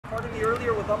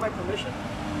without my permission?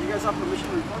 You guys have permission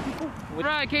to record people?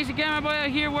 Right, Casey Camera Boy out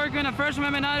here working on the First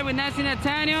Amendment audit with Nancy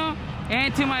Nathaniel.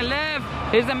 And to my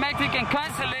left is the Mexican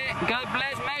consulate. God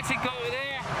bless Mexico over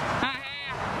there.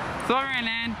 Foreign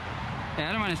land. Yeah,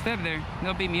 I don't want to step there.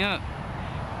 They'll beat me up.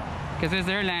 Because it's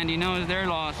their land, you know, it's their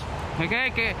laws.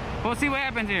 Okay, we'll see what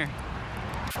happens here.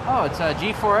 Oh, it's a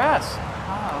G4S. Oh.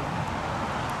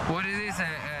 What is this?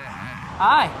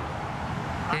 Hi.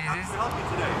 How can I help you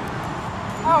today?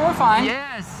 Oh, we're fine.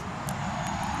 Yes.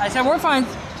 I said we're fine.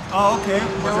 Oh, okay.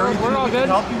 Was there anything we can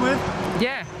help you with?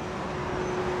 Yeah.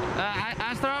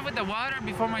 I'll start off with the water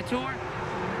before my tour.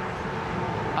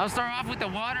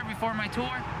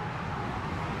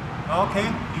 Okay.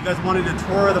 You guys wanted a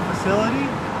tour of the facility?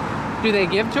 Do they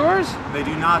give tours? They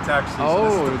do not, actually. Oh,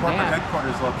 so this is the corporate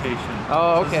headquarters location.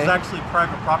 Oh, okay. So this is actually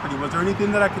private property. Was there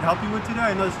anything that I could help you with today?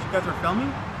 I noticed you guys are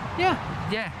filming. Yeah.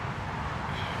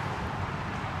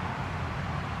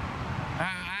 I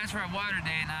asked for a water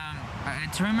date.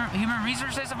 Human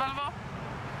resources available?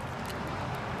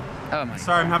 Oh my.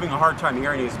 Sorry, I'm having a hard time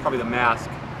hearing you. It's probably the mask.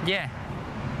 Yeah.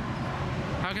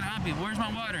 How can I help you? Where's my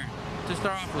water to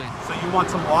start off with? So you want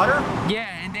some water? Yeah,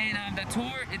 and then the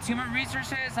tour, it's human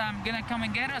resources. I'm gonna come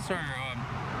and get us, or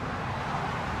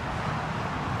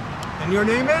And your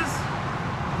name is?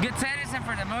 good citizen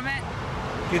for the moment.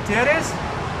 Gutierrez?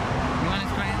 You want to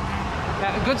explain?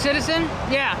 Good citizen?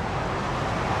 Yeah.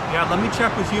 Yeah, let me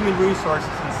check with human resources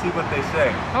and see what they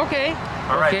say. Okay.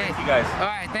 All right, Okay. thank you guys. All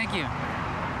right, thank you.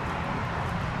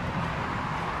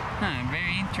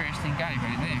 Very interesting guy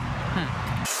right there.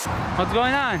 What's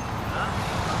going on?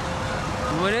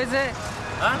 Huh? What is it?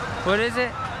 Huh? What is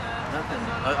it? Nothing.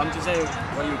 I'm just saying,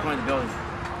 why are you recording the building?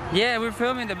 Yeah, we're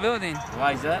filming the building.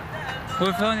 Why is that?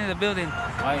 We're filming the building.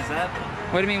 Why is that?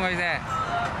 What do you mean, why is that?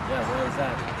 Yeah, why is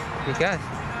that? Because.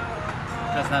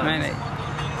 That's not a reason.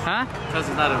 Huh? Because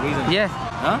it's not a reason. Yeah.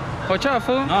 Huh? Watch out,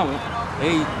 fool. No,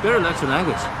 hey, better learn your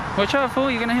language. Watch out, fool.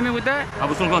 You gonna hit me with that? I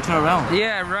was gonna go turn around.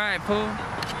 Yeah, right, fool.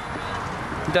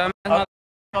 Dumb. Call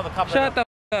the cop. Shut the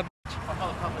up. I'll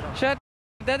call the cop. Shut the.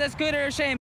 That's a scooter of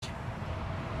shame.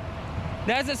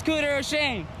 That's a scooter of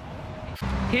shame.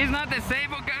 He's not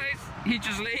disabled, guys. He's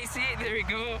just lazy. There we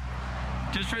go.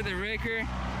 Just for the record.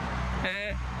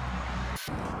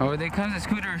 Oh, there comes a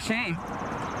scooter of shame.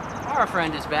 Our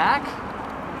friend is back.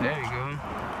 There you go.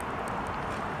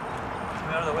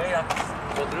 Get out of the way. I'll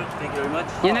go through. Thank you very much.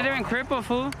 You're not even crippled,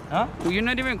 fool. Huh? You're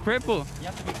not even crippled. You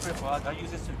have to be crippled. I'll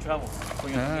use this to travel for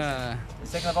your information.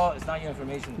 Second of all, it's not your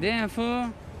information. Damn,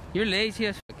 fool. You're lazy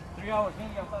as fuck. 3 hours.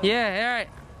 Maybe outside. Yeah,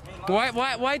 alright.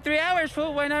 Why 3 hours,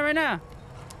 fool? Why not right now?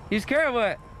 You scared or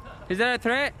what? Is that a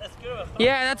threat? That's good.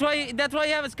 Yeah, that's why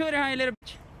you have a scooter, huh, you little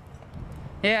bitch?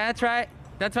 Yeah, that's right.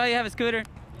 That's why you have a scooter.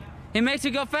 It makes you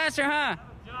go faster, huh?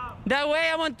 That way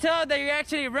I won't tell that you're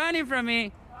actually running from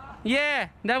me. Yeah,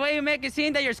 that way you make it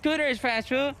seem that your scooter is fast,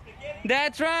 fool.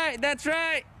 That's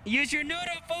right. Use your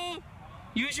noodle, fool.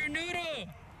 Use your noodle.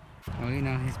 Oh, you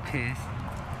know, he's pissed.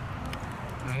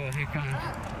 Oh, here comes.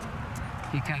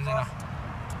 He comes in.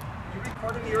 You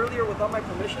recorded me earlier without my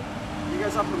permission? You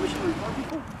guys have permission to record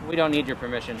people? We don't need your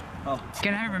permission. Oh.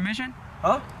 Can I have permission?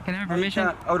 Huh? Can I have No, you permission?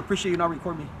 can't. I would appreciate you not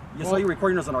recording me. You saw you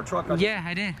recording us on our truck. Yeah,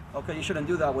 I did. Okay, you shouldn't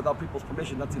do that without people's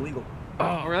permission. That's illegal.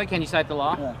 Oh, really? Can you cite the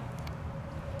law? Yeah.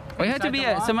 Well, you have to be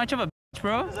so much of a bitch,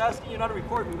 bro. I was asking you not to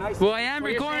record me. Nice. Well, I am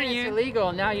Well, recording you're saying you. it's illegal,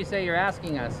 and now you say you're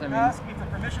asking us. I mean, You're asking me for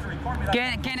permission to record me.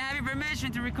 Can I have your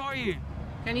permission to record you?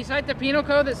 can you cite the penal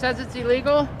code that says it's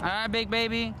illegal? Alright, big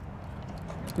baby.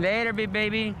 Later, big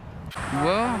baby.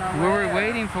 Well, we were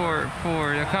waiting for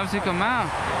the cops to come out,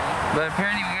 but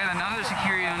apparently we got another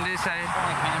security on this side.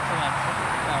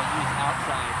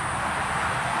 Outside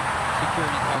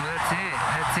security. Oh, that's it.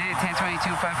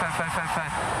 1022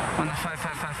 55555 on the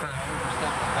 5555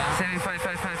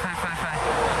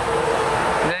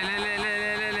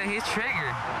 7555555. Look, he's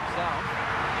triggered.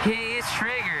 He is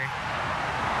triggered.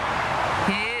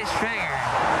 He is triggered.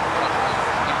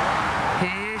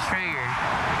 He is triggered.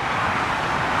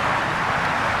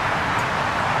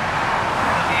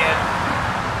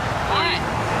 Hi.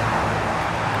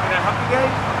 Can I help you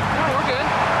guys? No, we're good.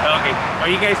 Okay. Are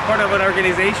you guys part of an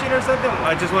organization or something?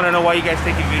 I just want to know why you guys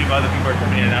taking video of other people are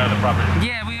coming in and out of the property.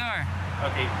 Yeah, we are.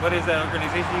 Okay. What is the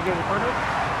organization you guys are part of?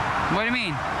 What do you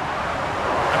mean?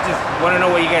 I just want to know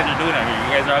what you guys are doing out here.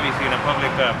 You guys are obviously in a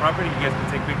public property. You guys can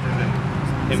take pictures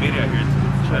and video out here.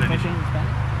 It's not an issue.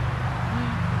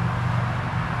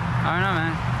 I don't know,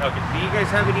 man. Okay. Do you guys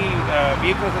have any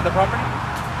vehicles on the property?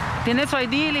 ¿Tiene su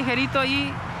ID, ligerito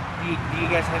allí? Do you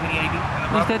guys have any ID on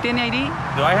the property? ¿Usted tiene ID?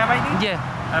 Do I have ID? Yeah.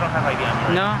 I don't have ID on me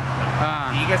right No.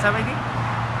 now. Do you guys have ID?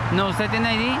 No, ¿usted tiene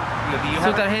ID? Do you ¿Su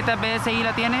have ID? tarjeta BSI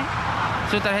la tiene?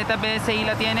 ¿Su tarjeta BSI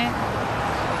la tiene?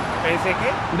 ¿Ese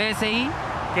qué? BSI?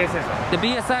 ¿Qué es eso? The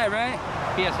BSI, right?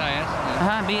 PSIS.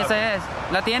 Ajá, BSIS.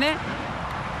 ¿La tiene?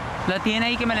 ¿La tiene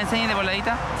ahí que me la enseñe de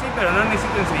voladita? Sí, pero no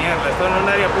necesito enseñarla. Esto en un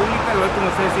área pública, lo como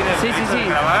ustedes tienen el derecho de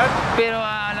grabar. Pero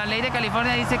la ley de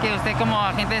California dice que usted como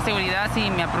agente de seguridad,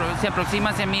 si se aproxima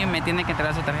hacia mí, me tiene que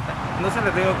entregar su tarjeta. No se la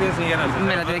tengo que enseñar a usted.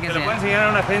 Me la tiene que enseñar. Se la puede enseñar a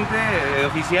un agente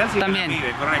oficial si También, me la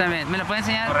pide, correcto. también. ¿Me la puede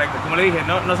enseñar? Correcto. Como le dije,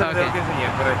 no se la tengo que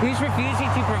enseñar, correcto. He's refusing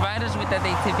to provide us with that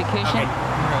identification.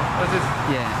 Entonces,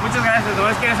 Yeah. muchas gracias. No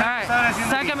es que Alright, estaban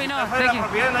haciendo sácame, no, fuera de thank la you.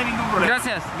 propiedad, no hay ningún problema.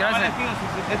 Gracias, gracias. Nada más les pido, si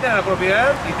se meten a la propiedad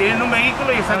y tienen un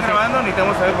vehículo y están grabando,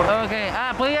 necesitamos saber por qué.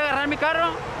 Ok. ¿Puedo ir a agarrar mi carro?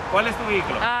 ¿Cuál es tu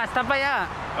vehículo? Está para allá.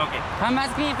 Ok. I'm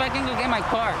asking if I can go get my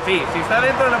car. Sí, si está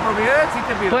dentro de la propiedad, sí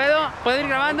te pido. ¿Puedo ir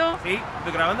grabando? Sí,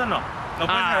 grabando no. No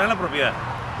puedes grabar en la propiedad.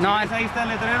 No. Si ves, ahí está el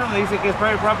letrero donde dice que es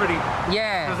private property.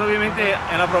 Yeah. Entonces obviamente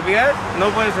en la propiedad no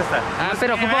puedes estar.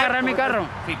 Pero ¿cómo puedo agarrar mi carro?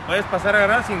 Sí, puedes pasar a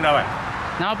agarrar sin grabar.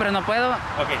 No, pero no puedo.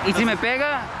 Ok. ¿Y si me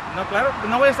pega? No, claro,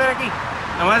 no voy a estar aquí.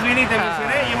 Nomás vine y te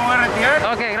mencioné y yo me voy a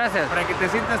retirar. Ok, gracias. Para que te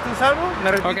sientas tú salvo,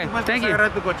 me retiro Okay, y puedes thank pasar a you. agarrar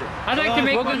tu coche. I'd like to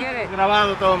make We'll one. get it.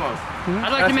 Grabado, todos modos.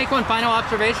 I'd like to make one final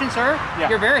observation, sir. Yeah.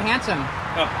 You're very handsome.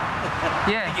 Oh,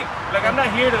 Yeah. thank you. Like, I'm not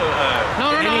here to.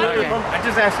 No, any no, other okay. purpose. I'm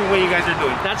just asking what you guys are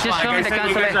doing. That's Just fine. show me Like I the said,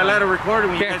 you guys cancellation. are allowed to record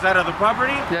when you Here. guys out of the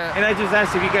property. Yeah. And I just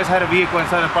asked if you guys had a vehicle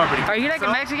inside the property. Are you like a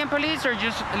So- Mexican police or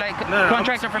just like No,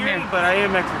 contractor I'm from here? security, but I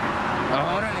am Mexican.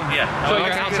 Yeah. So Okay.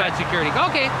 you're outside security.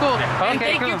 Okay, cool. And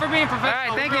Okay, thank you cool. for being All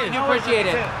professional. right, thank We you. really do appreciate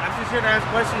it. I'm just here to ask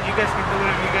questions. You guys can do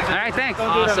whatever you guys are All right, thanks.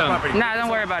 Don't do it on the Awesome. property. Nah, don't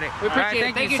worry about it. We appreciate it. All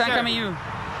right, Thank you, San sir. Camillo.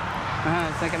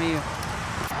 San Camillo.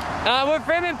 We're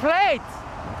filming plates.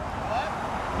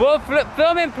 We're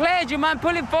filming plates. You mind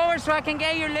pulling forward so I can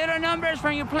get your little numbers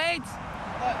from your plates?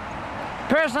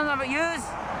 Personal use.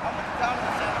 I'm with the town of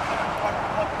the San Francisco Department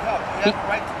of Public Health. You have the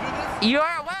right to do this? You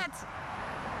are what?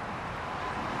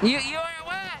 You are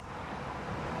what?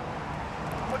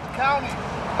 With the county.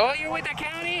 Oh, you're with the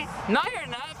county? No, you're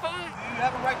not, fool. You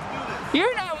have a right to do this.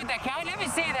 You're not with the county. Let me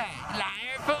see that.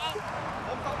 Liar, fool.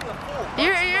 Don't call me a fool.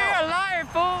 You're a liar,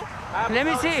 fool. Let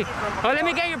me see. Oh, let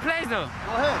me get your place, though.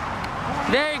 Go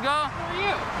ahead. There you go. Who are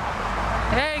you?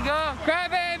 There you go. Cry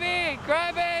baby.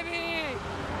 Cry baby.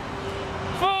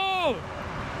 Fool.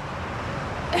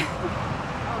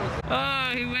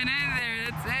 Oh, he went in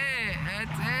there. That's it.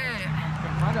 That's it.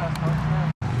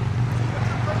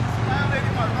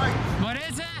 Violating my rights. What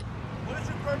is it? What is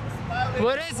your purpose of violating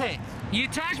What my is it? You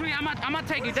touch me, I'm gonna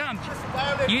take you down. Just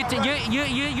violating my rights.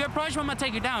 You approach me, I'm gonna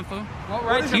take you down, fool. What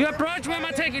rights? You approach me, I'm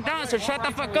gonna take you down, so shut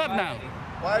the fuck up now.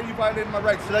 Why are you violating my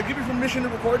rights? Did I give you permission to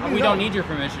record me? We No. don't need your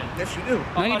permission. Yes, you do.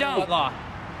 No, you Under don't. What law?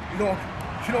 You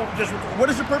don't just record. What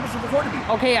is the purpose of recording me?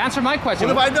 Okay, answer my question.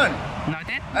 What have I done?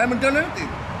 Nothing? I haven't done anything.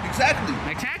 Exactly.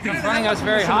 Exactly. Confronting us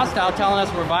very hostile, telling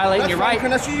us we're violating That's your fine. right.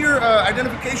 Can I see your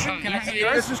identification? Can I see your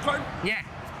yours? business card? Yeah.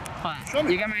 Hold on. Show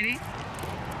me. You got my ID?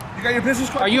 You got your business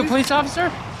card? Are you a please? police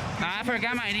officer? I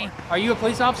forgot my ID. Are you a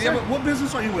police Yeah, officer? but what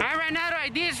business are you with? I ran out of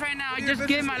IDs right now. I Your just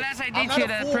gave my business- last I'm ID not to a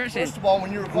that fool, person. First of all,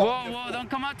 when you're Whoa, don't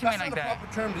come up to me that's like not that. a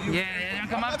proper term to use. Yeah, don't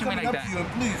come I'm up not to me coming like up that. to you,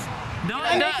 and please. Don't,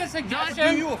 Can I make a I'll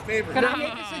suggestion? do you a favor. Can I No. make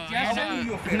a I'll suggestion? do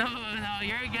you a favor. No,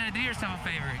 you're gonna do yourself a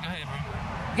favor. Go ahead,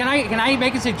 bro. Can I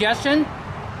make a suggestion?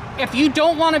 If you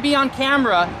don't want to be on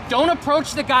camera, don't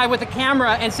approach the guy with a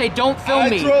camera and say, "Don't film I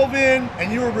me." drove in,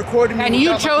 and you were recording me And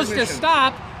you without my chose to permission.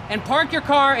 stop and park your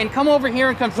car and come over here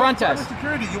and confront Private us.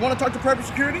 security. You want to talk to private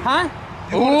security? Huh?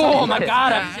 You wanna talk Oh to my private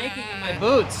God, I'm security? shaking in my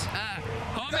boots.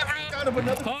 Hold me, Kind of bro.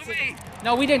 another Hold me.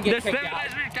 No, we didn't The get kicked out.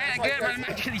 stabilizer's kind of good, but I'm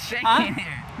actually shaking Huh? in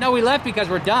here. No, we left because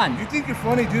we're done. You think you're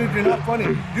funny, dude? You're not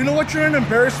funny. You know what? You're an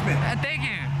embarrassment. Thank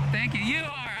you. Thank you. You are.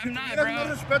 I'm not, ¿Tienes bro. más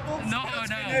respeto? No, That's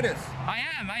no. quién eres. I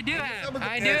am. I do have. Sabes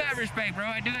I lo do que have eres. respect, bro.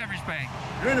 I do have respect.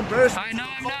 You're an embarrassment. I know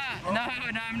I'm not. No,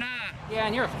 I'm not. Yeah,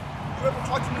 and you're... You ever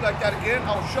talk to me like that again,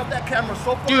 I'll shove that camera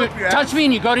so far Dude, up your ass. touch me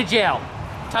and you go to jail.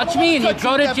 Touch me and you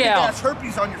go to jail. That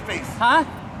herpes on your face. Huh?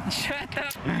 Shut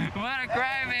up. What a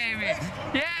crybaby.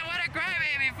 Yeah, what a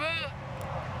crybaby, fool.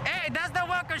 Hey, that's the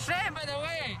walk of shame, by the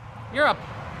way. You're a...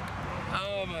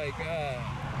 Oh my God.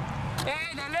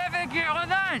 Hey, the left here.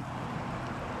 Hold on.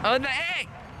 Oh, hey,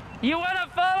 you want to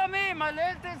follow me? My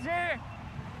left is here.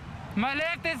 My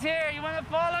left is here. You want to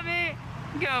follow me?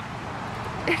 Go.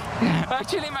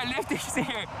 Actually, my left is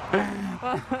here.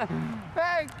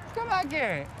 Hey, come back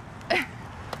here.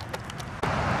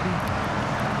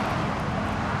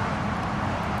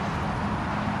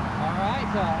 All right,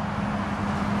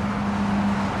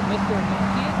 Mr.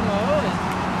 Machismo is...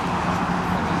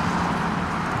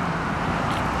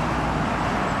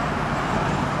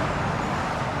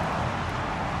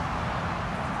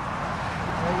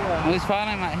 Oh,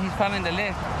 he's following the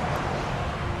lift.